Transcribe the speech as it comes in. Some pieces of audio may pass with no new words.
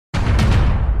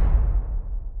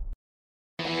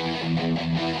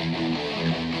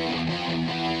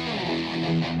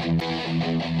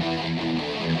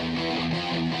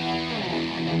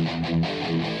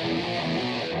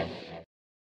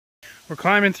We're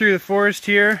climbing through the forest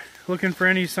here, looking for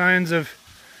any signs of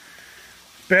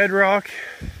bedrock.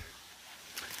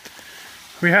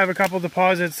 We have a couple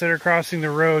deposits that are crossing the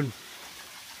road.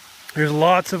 There's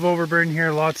lots of overburden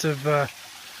here, lots of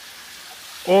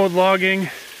old logging,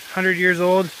 100 years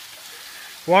old.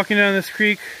 Walking down this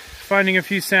creek, finding a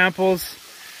few samples,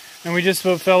 and we just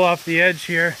about fell off the edge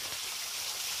here.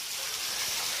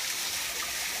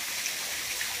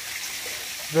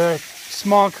 The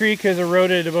small creek has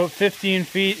eroded about 15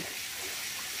 feet,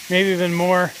 maybe even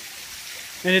more,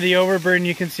 into the overburden.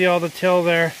 You can see all the till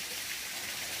there.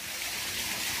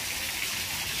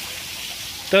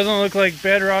 Doesn't look like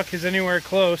bedrock is anywhere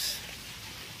close.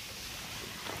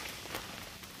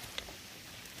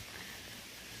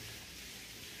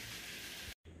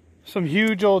 Some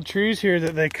huge old trees here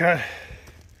that they cut.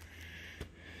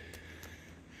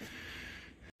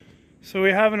 So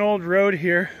we have an old road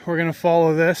here. We're gonna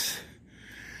follow this.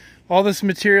 All this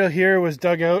material here was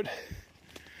dug out.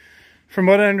 From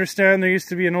what I understand, there used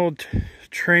to be an old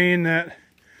train that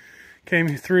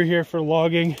came through here for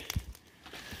logging.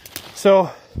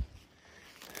 So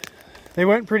they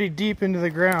went pretty deep into the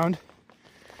ground,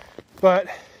 but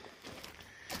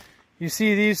you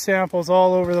see these samples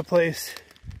all over the place,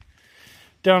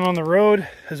 down on the road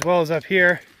as well as up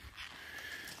here.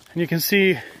 And you can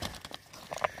see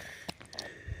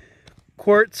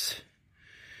quartz,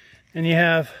 and you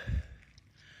have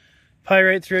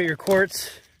pyrite throughout your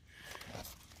quartz.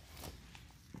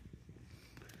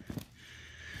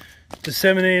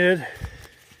 Disseminated.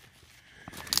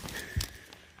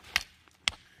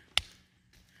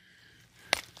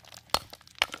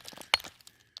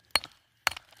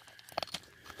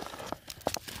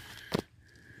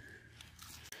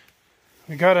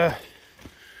 We got a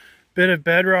bit of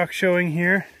bedrock showing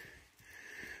here.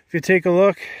 If you take a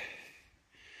look,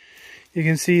 you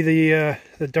can see the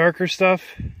darker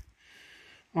stuff,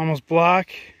 almost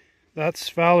black. That's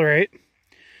sphalerite.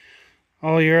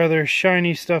 All your other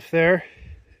shiny stuff there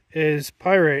is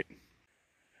pyrite.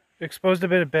 Exposed a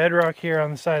bit of bedrock here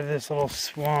on the side of this little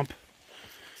swamp.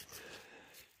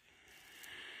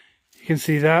 You can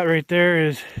see that right there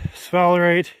is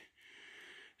sphalerite,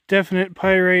 definite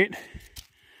pyrite,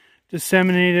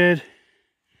 disseminated.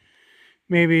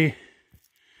 Maybe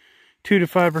 2 to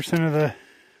 5% of the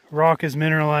rock is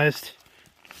mineralized.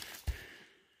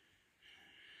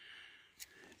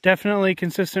 Definitely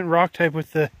consistent rock type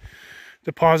with the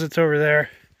deposits over there.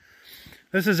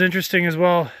 This is interesting as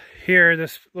well. Here,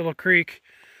 this little creek,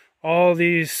 all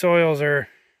these soils are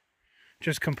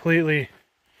just completely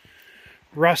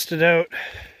rusted out.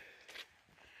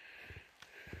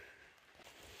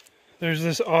 There's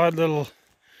this odd little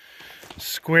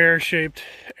square shaped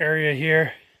area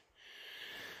here.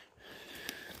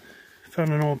 Found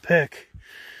an old pick.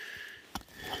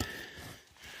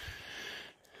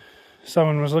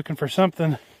 Someone was looking for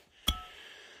something.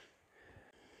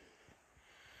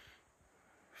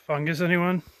 Fungus,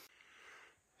 anyone?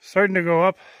 Starting to go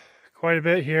up quite a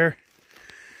bit here.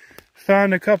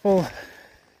 Found a couple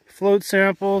float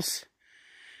samples.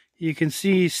 You can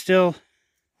see still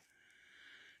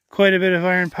quite a bit of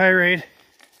iron pyrite.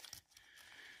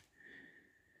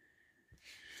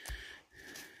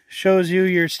 Shows you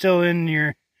you're still in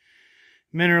your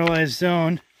mineralized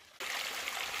zone.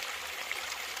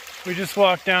 We just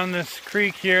walked down this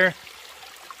creek here.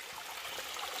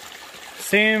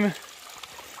 Same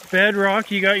bedrock.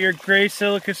 You got your gray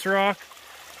silicous rock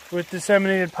with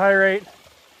disseminated pyrite.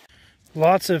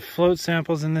 Lots of float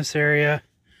samples in this area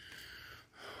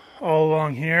all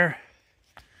along here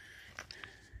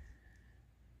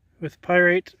with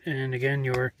pyrite, and again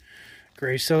your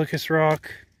gray silicous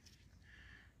rock.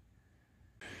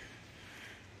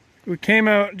 We came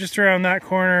out just around that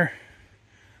corner,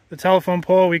 the telephone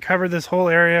pole. We covered this whole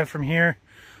area from here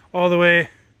all the way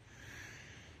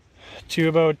to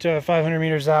about 500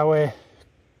 meters that way.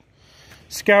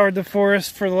 Scoured the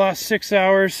forest for the last 6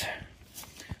 hours.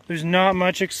 There's not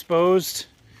much exposed.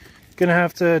 Gonna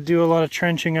have to do a lot of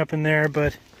trenching up in there,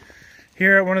 but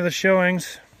here at one of the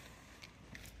showings,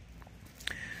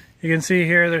 you can see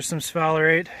here there's some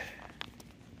sphalerite.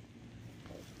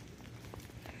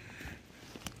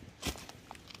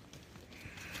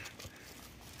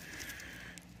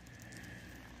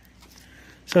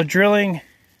 So drilling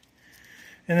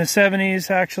in the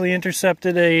 70s actually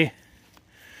intercepted a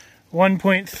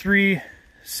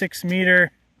 1.36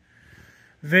 meter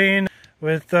vein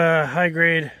with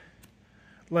high-grade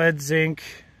lead, zinc,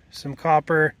 some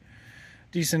copper,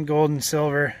 decent gold and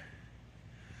silver.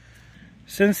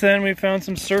 Since then, we found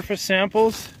some surface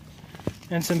samples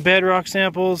and some bedrock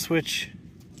samples which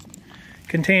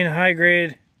contain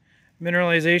high-grade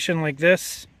mineralization like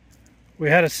this. We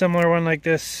had a similar one like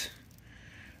this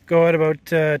go at about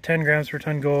 10 grams per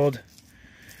ton gold.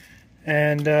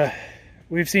 And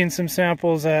we've seen some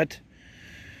samples at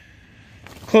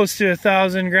close to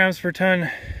 1,000 grams per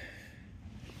ton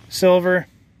silver.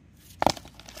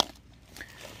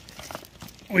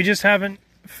 We just haven't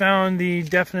found the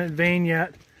definite vein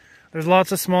yet. There's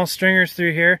lots of small stringers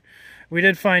through here. We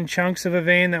did find chunks of a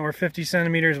vein that were 50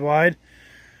 centimeters wide,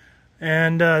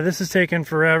 and this has taken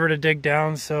forever to dig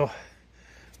down, so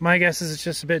my guess is it's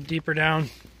just a bit deeper down.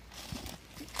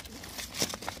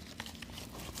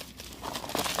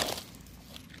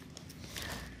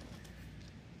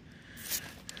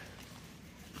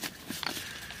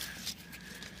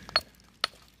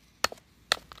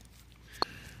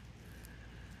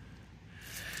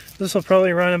 This will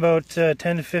probably run about 10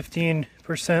 to 15%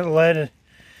 lead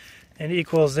and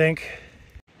equal zinc.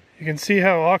 You can see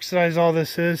how oxidized all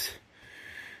this is.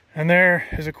 And there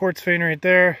is a quartz vein right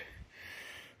there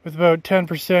with about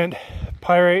 10%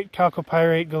 pyrite,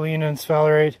 chalcopyrite, galena, and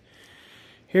sphalerite.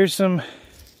 Here's some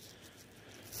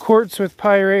quartz with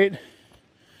pyrite,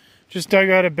 just dug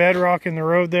out of bedrock in the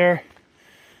road there.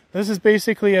 This is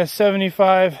basically a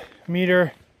 75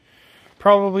 meter,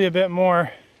 probably a bit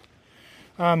more,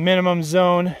 minimum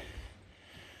zone.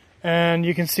 And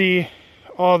you can see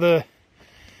all the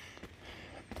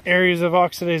areas of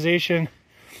oxidization.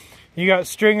 You got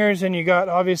stringers, and you got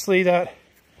obviously that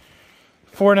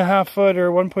 4.5 foot or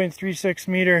 1.36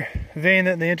 meter vein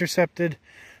that they intercepted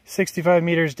 65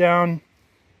 meters down.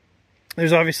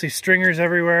 There's obviously stringers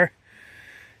everywhere.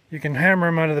 You can hammer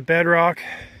them out of the bedrock.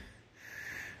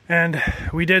 And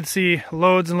we did see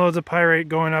loads and loads of pyrite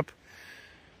going up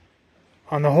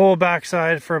on the whole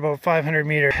backside for about 500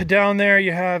 meters. Down there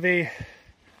you have a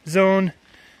zone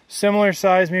similar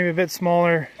size, maybe a bit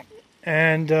smaller,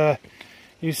 and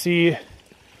you see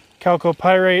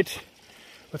chalcopyrite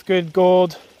with good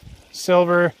gold,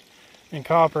 silver, and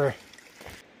copper.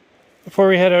 Before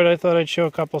we head out, I thought I'd show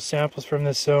a couple samples from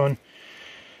this zone.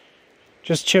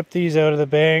 Just chipped these out of the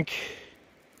bank.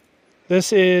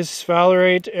 This is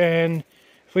sphalerite, and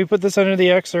if we put this under the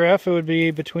XRF, it would be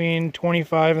between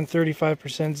 25 and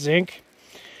 35% zinc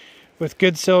with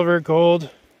good silver, gold,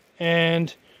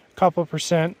 and a couple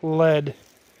percent lead.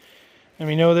 And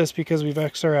we know this because we've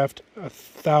XRF'd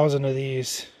 1,000 of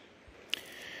these.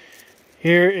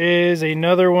 Here is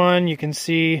another one. You can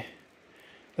see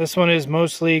this one is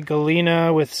mostly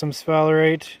galena with some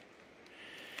sphalerite.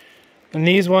 And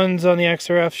these ones on the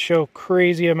XRF show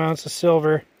crazy amounts of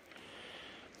silver.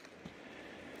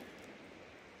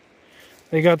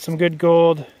 They got some good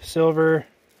gold, silver,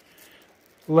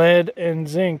 lead, and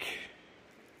zinc.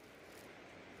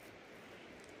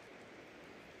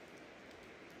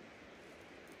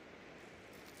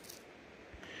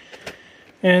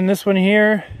 And this one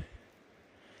here,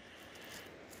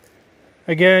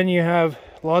 again, you have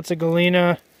lots of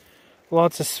galena,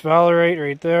 lots of sphalerite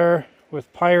right there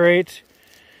with pyrite.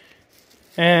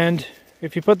 And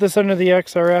if you put this under the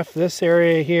XRF, this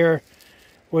area here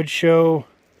would show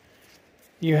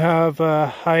you have a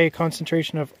high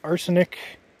concentration of arsenic,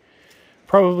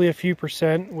 probably a few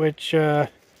percent, which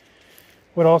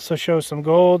would also show some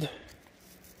gold.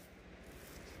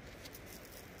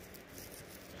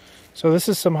 So this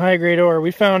is some high grade ore.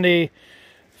 We found a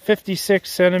 56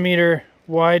 centimeter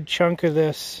wide chunk of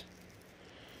this.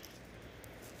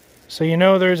 So you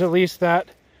know there's at least that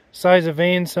size of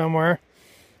vein somewhere.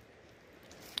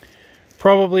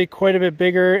 Probably quite a bit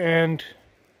bigger, and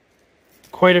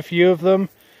quite a few of them.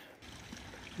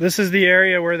 This is the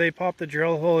area where they popped the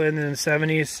drill hole in the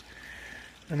 70s,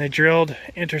 and they drilled,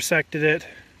 intersected it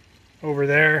over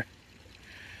there,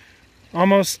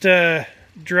 almost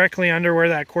directly under where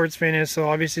that quartz vein is. So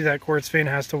obviously that quartz vein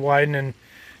has to widen and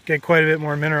get quite a bit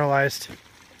more mineralized.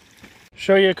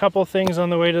 Show you a couple things on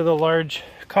the way to the large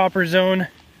copper zone.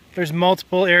 There's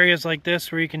multiple areas like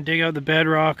this where you can dig out the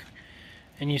bedrock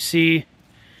and you see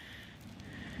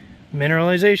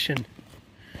mineralization.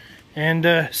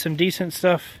 And some decent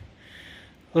stuff.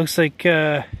 Looks like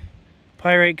pyrite,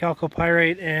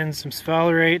 chalcopyrite, and some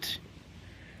sphalerite.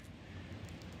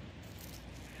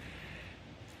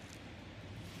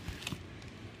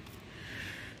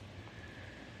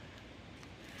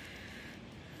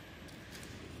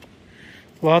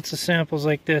 Lots of samples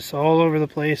like this all over the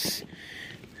place.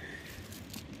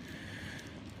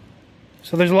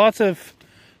 So there's lots of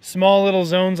small little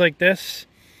zones like this,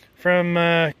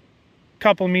 from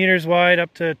couple meters wide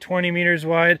up to 20 meters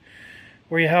wide,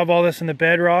 where you have all this in the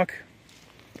bedrock.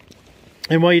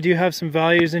 And while you do have some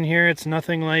values in here, it's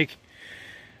nothing like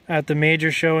at the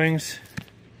major showings.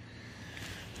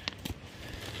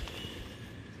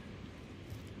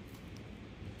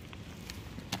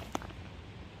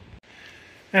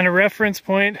 And a reference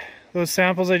point, those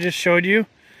samples I just showed you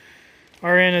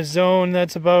are in a zone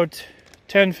that's about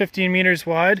 10-15 meters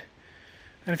wide.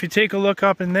 And if you take a look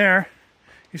up in there,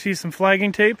 you see some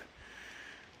flagging tape.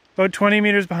 About 20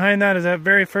 meters behind that is that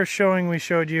very first showing we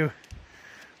showed you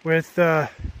with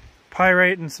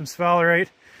pyrite and some sphalerite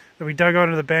that we dug out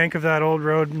of the bank of that old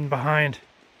road and behind.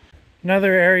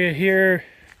 Another area here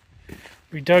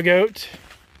we dug out.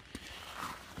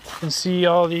 You can see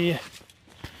all the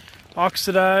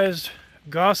oxidized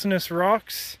gossinous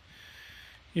rocks.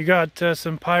 You got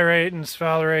some pyrite and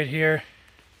sphalerite here.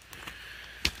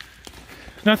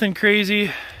 Nothing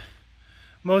crazy,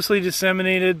 mostly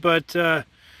disseminated, but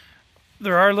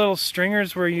there are little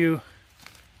stringers where you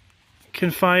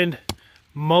can find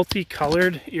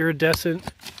multicolored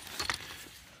iridescent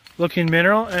looking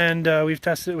mineral, and we've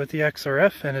tested it with the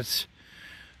XRF and it's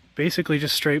basically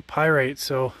just straight pyrite.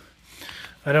 So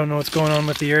I don't know what's going on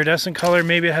with the iridescent color.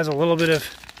 Maybe it has a little bit of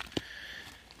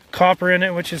copper in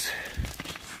it, which is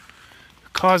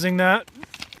causing that.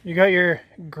 You got your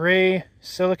gray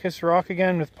silicous rock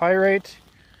again with pyrite.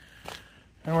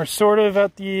 And we're sort of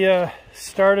at the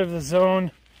start of the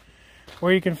zone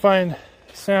where you can find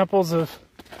samples of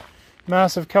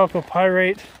massive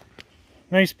chalcopyrite.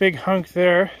 Nice big hunk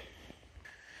there.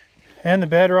 And the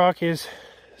bedrock is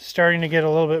starting to get a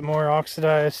little bit more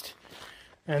oxidized.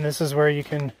 And this is where you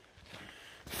can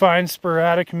find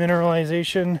sporadic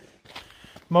mineralization,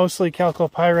 mostly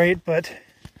chalcopyrite, but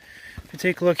if you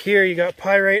take a look here, you got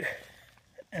pyrite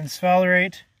and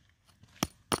sphalerite.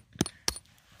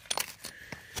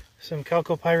 Some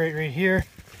chalcopyrite right here.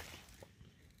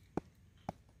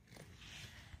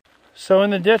 So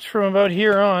in the ditch from about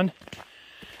here on,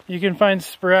 you can find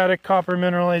sporadic copper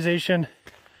mineralization.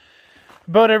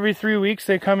 About every 3 weeks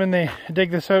they come and they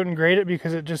dig this out and grade it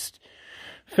because it just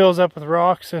fills up with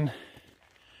rocks and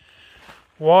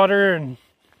water and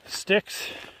sticks.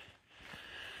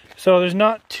 So there's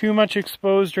not too much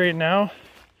exposed right now,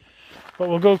 but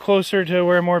we'll go closer to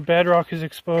where more bedrock is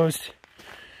exposed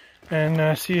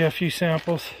and see a few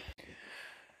samples.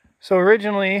 So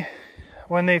originally,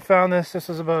 when they found this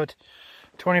was about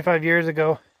 25 years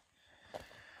ago,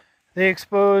 they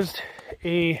exposed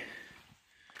a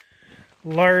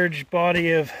large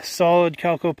body of solid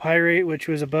chalcopyrite, which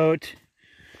was about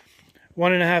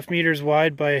 1.5 meters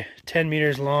wide by 10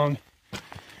 meters long.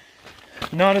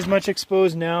 Not as much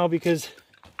exposed now because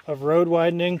of road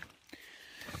widening,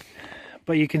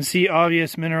 but you can see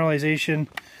obvious mineralization,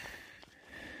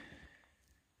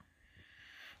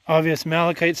 obvious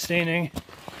malachite staining.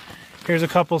 Here's a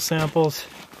couple samples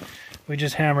we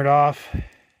just hammered off.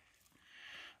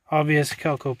 Obvious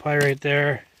chalcopyrite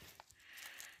there,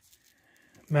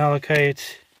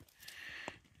 malachite,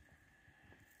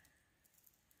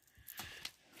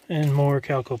 and more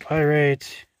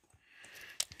chalcopyrite.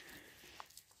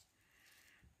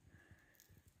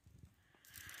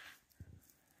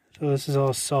 So this is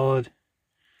all solid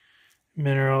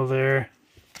mineral there.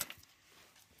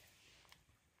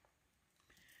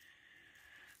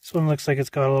 This one looks like it's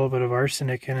got a little bit of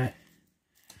arsenic in it,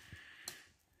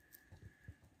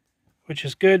 which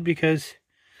is good because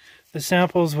the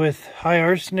samples with high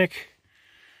arsenic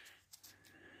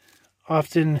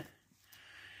often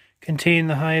contain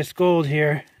the highest gold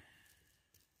here.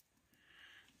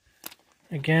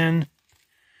 Again,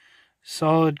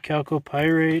 solid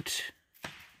chalcopyrite.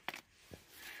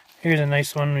 Here's a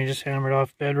nice one we just hammered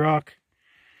off bedrock.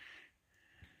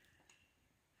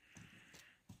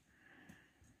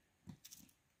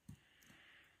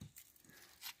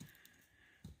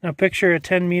 Now picture a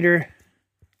 10-meter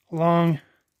long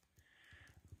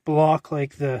block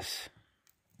like this.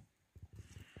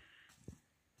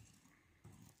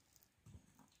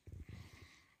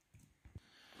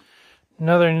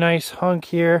 Another nice hunk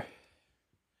here.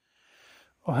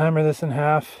 We'll hammer this in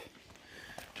half.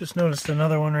 Just noticed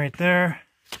another one right there.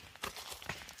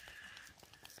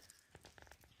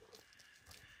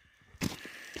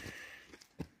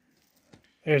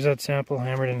 There's that sample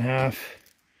hammered in half.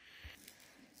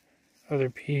 Other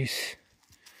piece.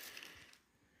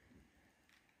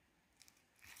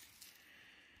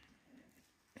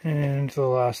 And the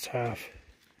last half.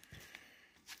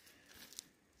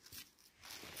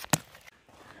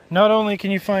 Not only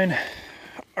can you find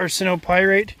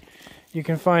arsenopyrite, you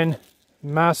can find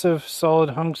massive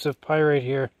solid hunks of pyrite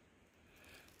here.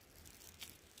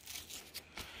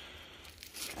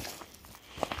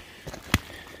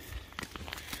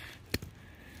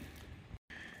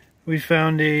 We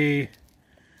found a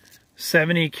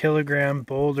 70 kilogram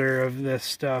boulder of this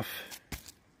stuff,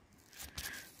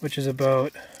 which is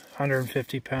about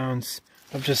 150 pounds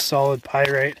of just solid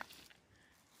pyrite.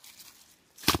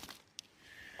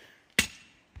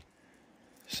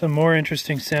 Some more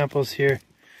interesting samples here.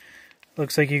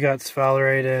 Looks like you got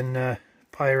sphalerite and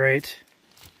pyrite.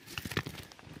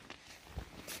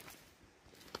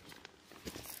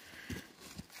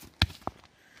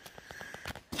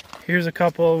 Here's a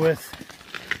couple with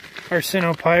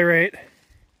arsenopyrite.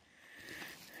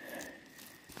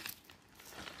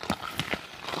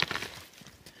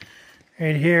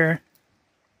 Right here.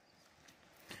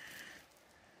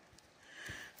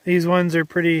 These ones are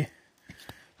pretty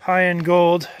high in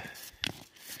gold.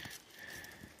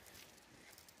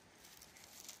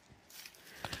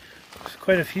 There's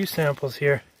quite a few samples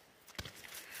here.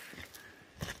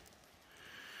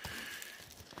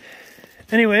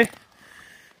 Anyway,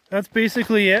 that's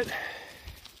basically it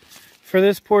for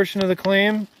this portion of the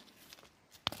claim.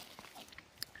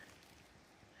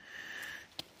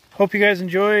 Hope you guys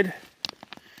enjoyed.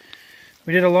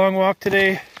 We did a long walk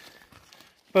today,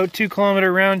 about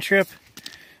 2-kilometer round trip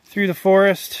through the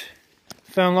forest.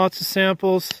 Found lots of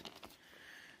samples.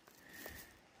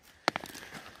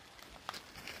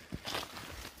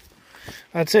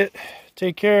 That's it.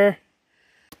 Take care.